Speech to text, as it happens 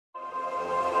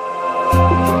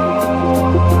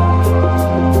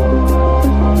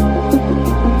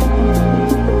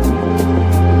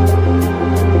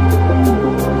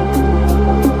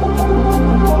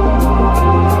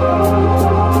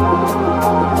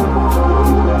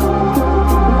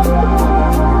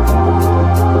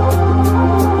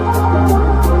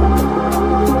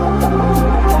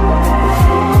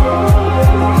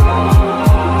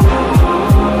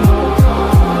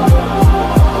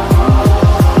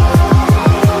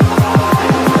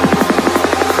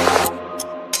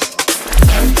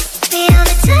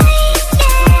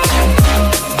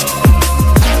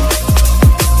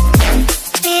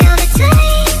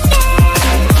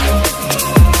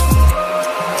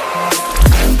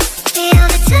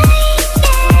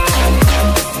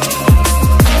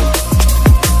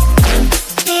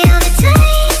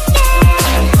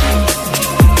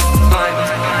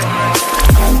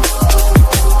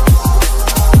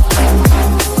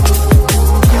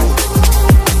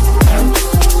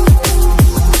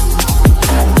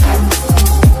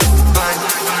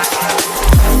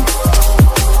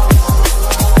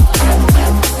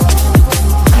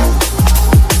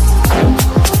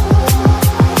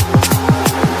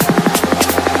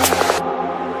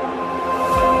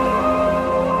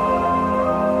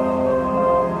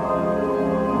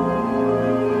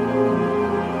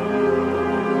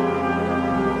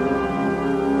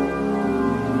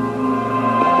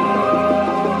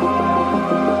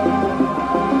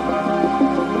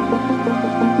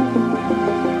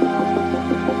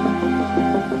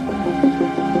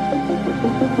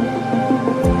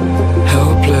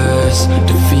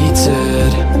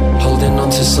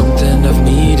to something I've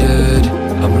needed.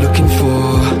 I'm looking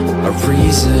for a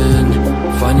reason,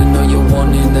 finding all you're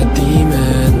wanting, a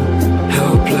demon.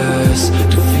 Helpless,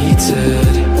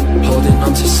 defeated, holding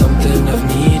on to something I've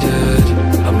needed.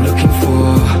 I'm looking for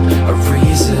a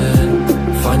reason,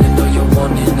 finding all you're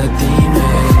wanting, a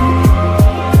demon.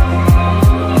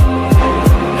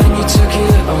 And you took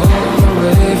it all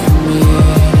away from me,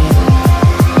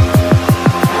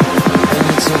 and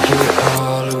you took it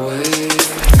all away.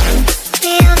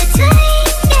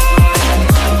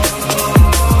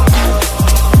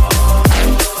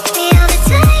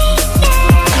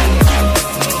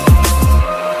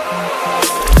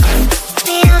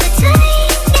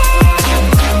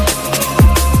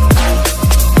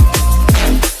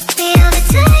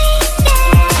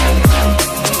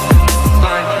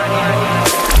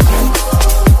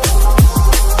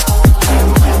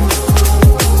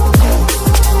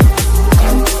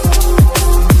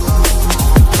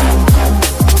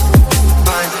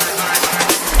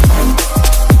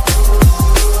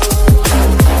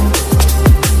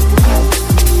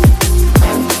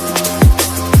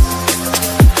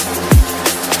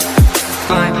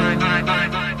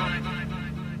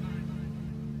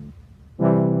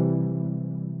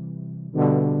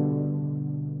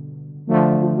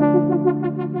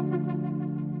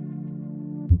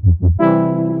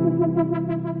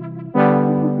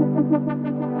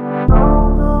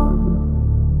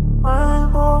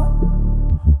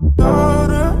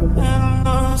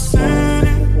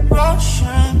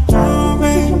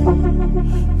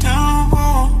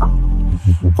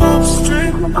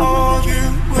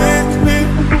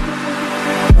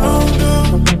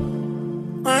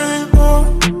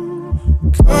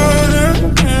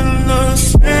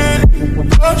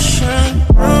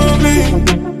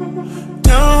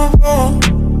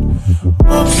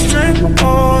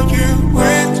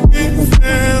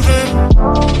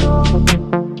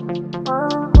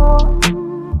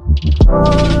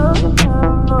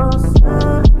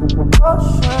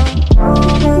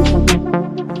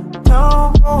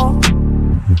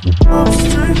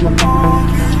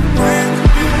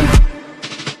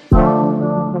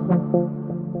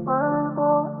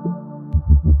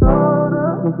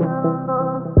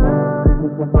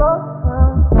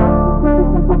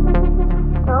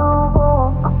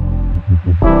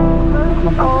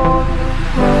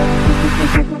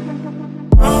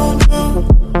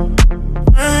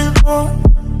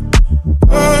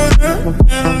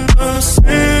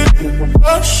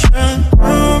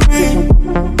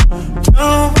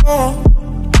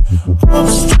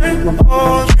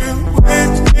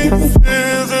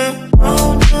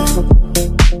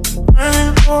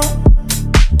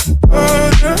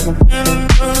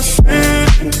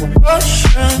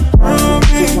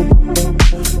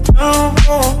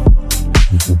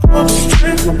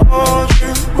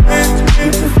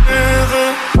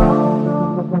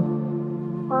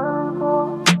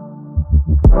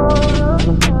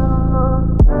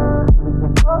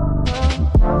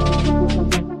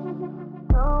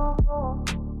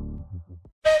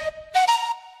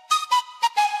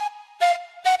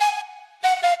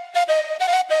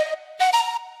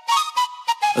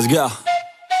 Let's go.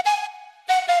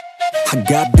 I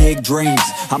got big dreams,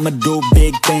 I'ma do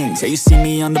big things. Yeah, you see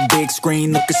me on the big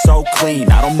screen, looking so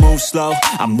clean. I don't move slow,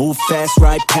 I move fast,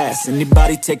 right past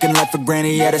anybody taking life for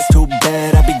granted, yeah, that's too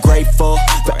bad. I'd be grateful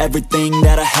for everything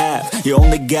that I have. You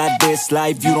only got this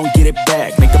life, you don't get it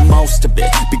back. Make the most of it,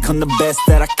 become the best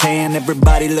that I can.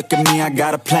 Everybody look at me, I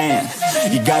got a plan.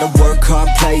 You gotta work hard,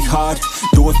 play hard,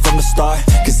 do it from the start.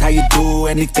 Cause how you do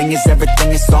anything is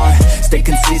everything is art. Stay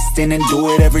consistent and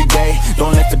do it every day.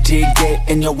 Don't let fatigue get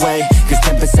in your way. Cause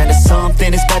 10% of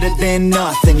something is better than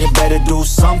nothing. You better do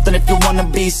something if you wanna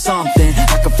be something.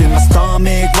 I can feel my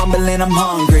stomach rumbling, I'm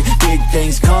hungry. Big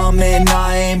things coming,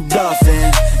 I ain't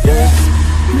bluffing, yeah.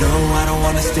 No, I don't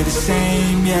wanna stay the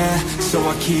same, yeah. So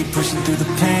I keep pushing through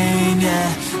the pain,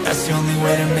 yeah. That's the only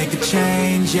way to make a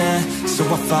change, yeah. So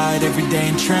I fight every day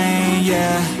and train,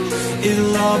 yeah.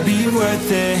 It'll all be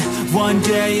worth it. One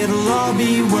day it'll all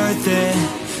be worth it.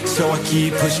 So I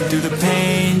keep pushing through the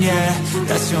pain, yeah.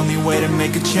 That's the only way to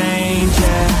make a change,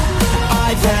 yeah.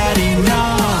 I've had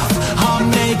enough, I'm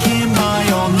making my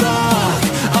own luck.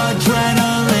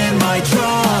 Adrenaline, my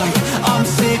drug, I'm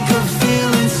sick of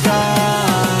feeling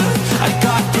stuck. I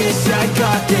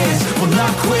got this, will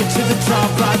not quit to the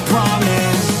top, I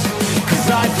promise. Cause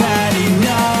I've had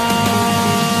enough.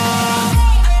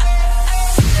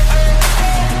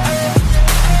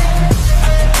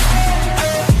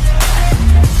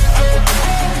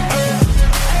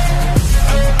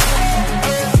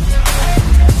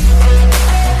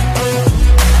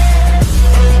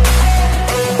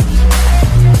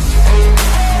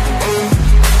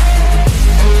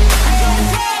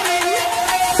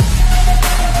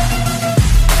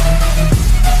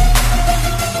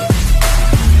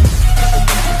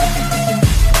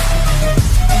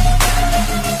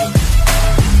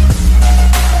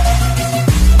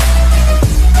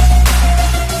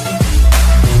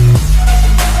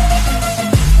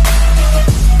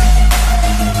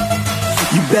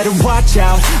 watch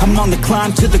out. I'm on the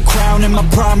climb to the crown, in my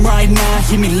prime right now.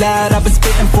 Hear me loud, I've been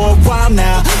spitting for a while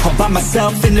now. All by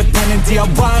myself, independent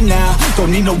DIY now.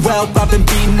 Don't need no help, I've been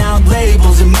beating out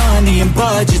labels and money and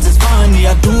budgets, it's funny.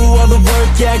 I do all the work,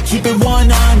 yeah, keep it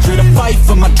 100. I fight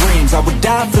for my dreams, I would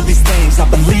die for these things. I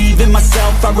believe in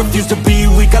myself, I refuse to be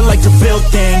weak, I like to build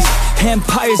things.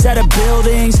 Empires out of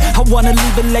buildings, I wanna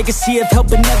leave a legacy of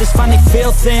helping others finally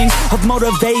feel things, of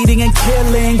motivating and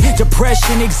killing.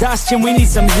 Depression, exhaustion, we need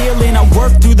some healing. I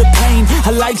work through the pain,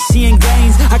 I like seeing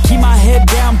gains. I keep my head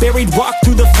down, buried, walk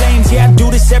through the flames. Yeah, I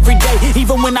do this every day,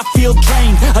 even when I feel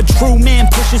drained. A true man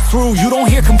pushes through, you don't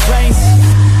hear complaints.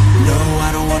 No,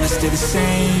 I don't wanna stay the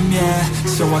same, yeah.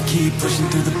 So I keep pushing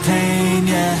through the pain,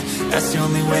 yeah. That's the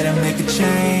only way to make a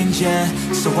change, yeah.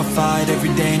 So I fight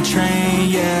every day and train,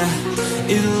 yeah.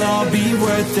 It'll all be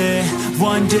worth it,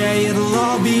 one day it'll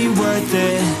all be worth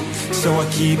it. So I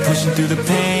keep pushing through the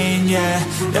pain, yeah.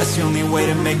 That's the only way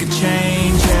to make a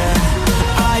change, yeah.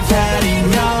 I've had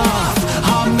enough,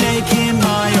 I'm making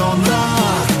my own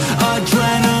luck.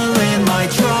 Adrenaline, my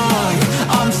drug,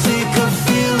 I'm sick of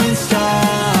feeling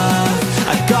stuck.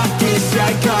 I got this, yeah,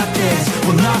 I got this.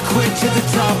 Will not quit to the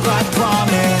top, I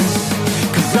promise.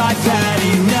 Cause I've had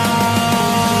enough.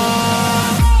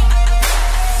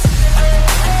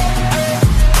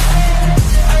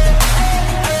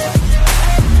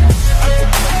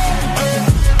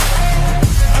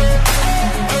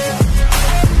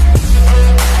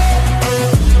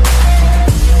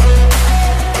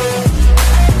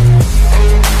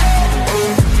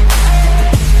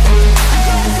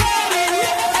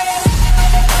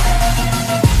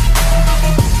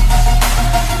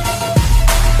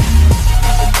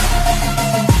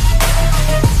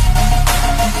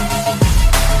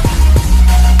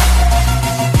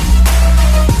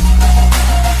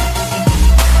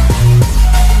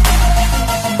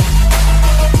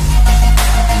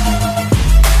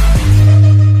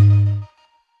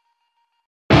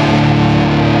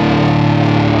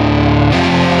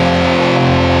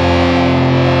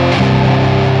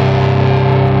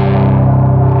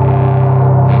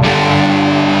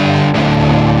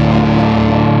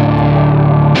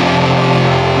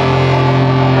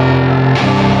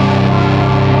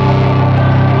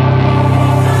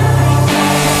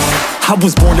 I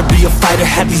was born to be a fighter,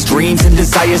 had these dreams and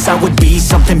desires. I would be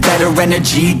something better,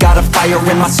 energy, got a fire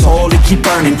in my soul to keep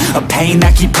burning. A pain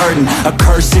that keep hurting, a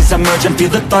curse is emerging. Feel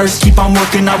the thirst, keep on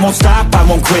working, I won't stop, I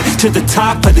won't quit. To the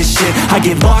top of this shit, I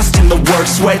get lost in the work.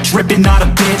 Sweat dripping, not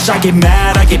a bitch, I get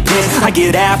mad, I get pissed. I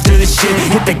get after this shit,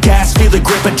 hit the gas, feel the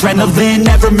grip. Adrenaline,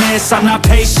 never miss, I'm not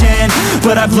patient,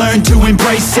 but I've learned to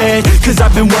embrace it. Cause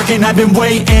I've been working, I've been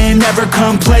waiting, never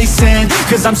complacent.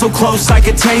 Cause I'm so close, I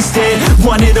could taste it.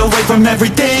 Want it away from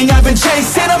everything I've been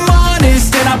chasing. I'm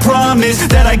honest and I promise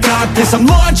that I got this. I'm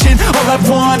launching, all I've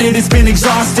wanted has been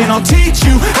exhausting. I'll teach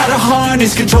you how to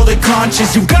harness, control the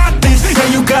conscious. You got this, yeah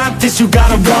you got this, you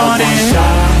gotta want it.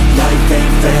 Shot, life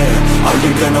ain't fair. Are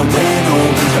you gonna win or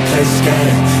will you play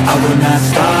scared? I will not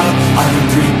stop, I am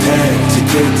prepared. To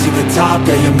get to the top,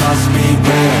 yeah you must be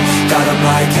rare. Got 'em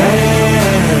like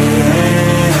hey,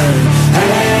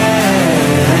 hey,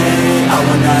 I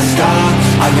will not stop,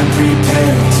 I am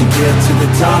prepared. To get to the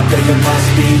top, yeah you must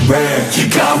be rare. You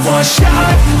got one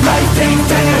shot, life ain't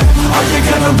fair. Are you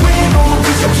gonna win or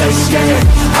will you play scared?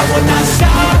 I will not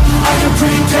stop, I am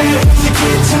prepared. To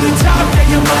get to the top, yeah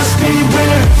you must be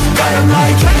rare. Got 'em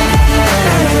like hey,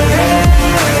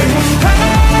 hey,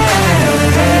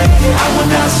 I will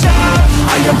not stop,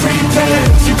 I am prepared.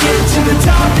 To get to the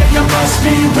top, yeah you must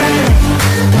be rare.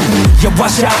 Yeah,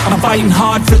 watch out, I'm fighting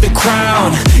hard for the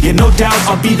crown. Yeah, no doubt,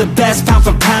 I'll be the best pound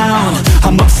for pound.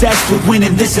 I'm obsessed with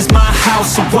winning, this is my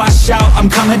house. So watch out, I'm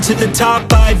coming to the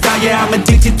top. I vow, yeah, I'm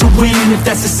addicted to winning. If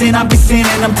that's a sin, I'll be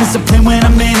sinning. I'm disciplined when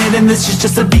I'm in it, and this is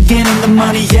just the beginning. The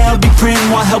money, yeah, I'll be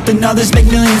printing while helping others make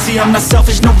millions. See, I'm not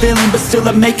selfish, no villain, but still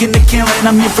I'm making the killing.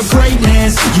 I'm here for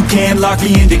greatness, you can't lock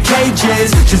me into cages.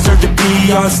 Deserve to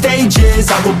be on stages,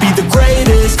 I will be the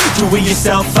greatest. Do it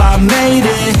yourself, I made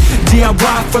it.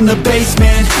 DIY from the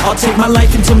basement, I'll take my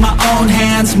life into my own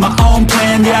hands. My own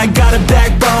plan, yeah, I got a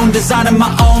backbone, designing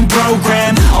my own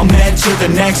program. I'll mentor the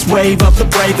next wave of the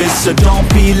bravest, so don't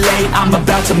be late, I'm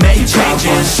about to make changes.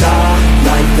 One shot,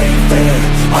 life ain't fair.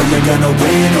 Are you gonna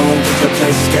win or will you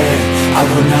play scared? I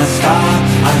will not stop,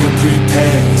 I am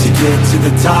prepared. To get to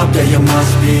the top, yeah, you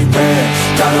must be rare.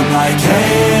 Got 'em like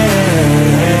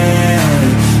hey,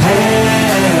 hey,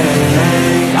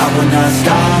 hey, I will not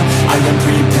stop, I am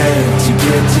prepared. To get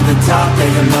get to the top, then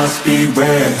you must be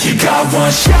rare. You got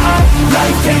one shot,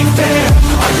 life ain't fair.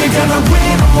 Are you gonna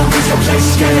win or is your place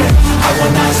scared? I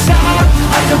will not stop,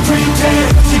 I am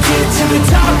prepared. To get to the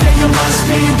top, then you must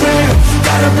be rare.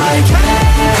 Got 'em like,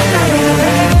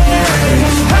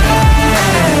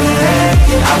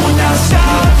 I will not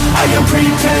stop, I am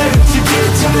prepared. To get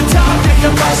to the top, then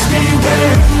you must be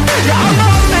rare. Yeah, I'm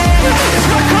on it, it's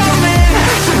not coming.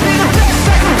 To be the best,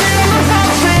 I can be on the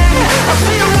mountain. I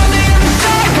see you on the other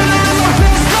side, but I live my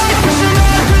best life. Pushing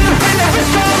on to the pain that is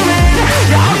coming.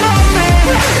 Yeah, I'm on it,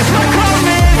 it's not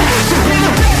coming. To be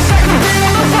the best, I can be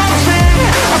on the mountain.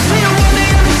 I see you on the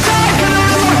other side, but I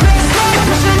live my best life.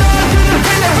 Pushing on to the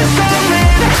pain that is coming.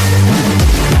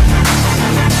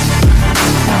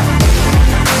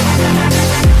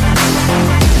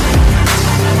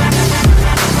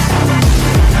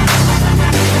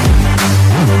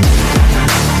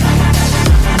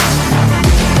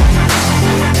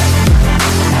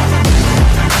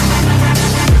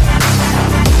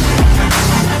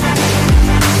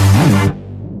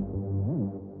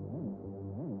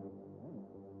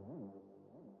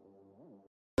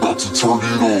 To turn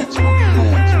it on.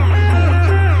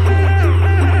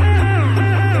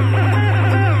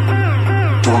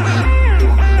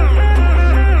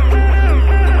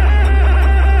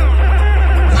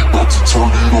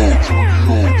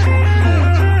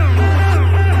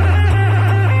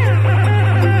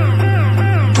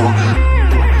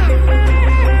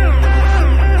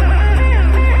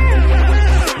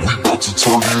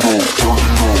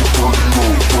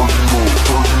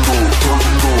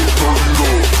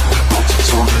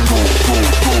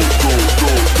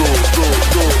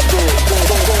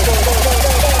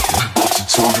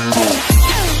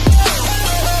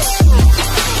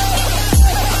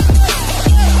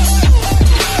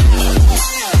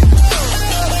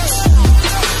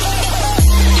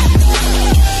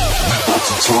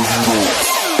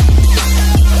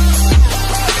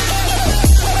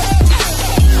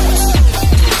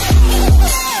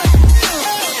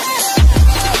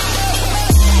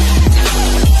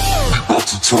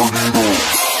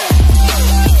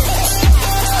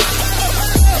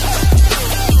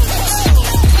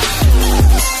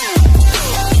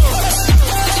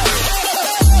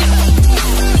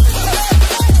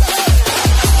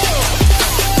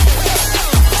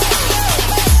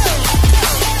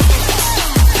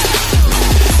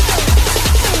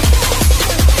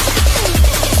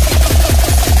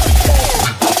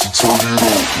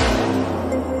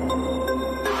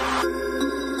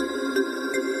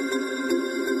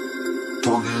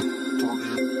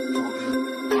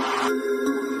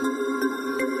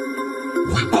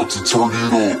 We about to turn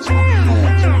it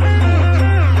on.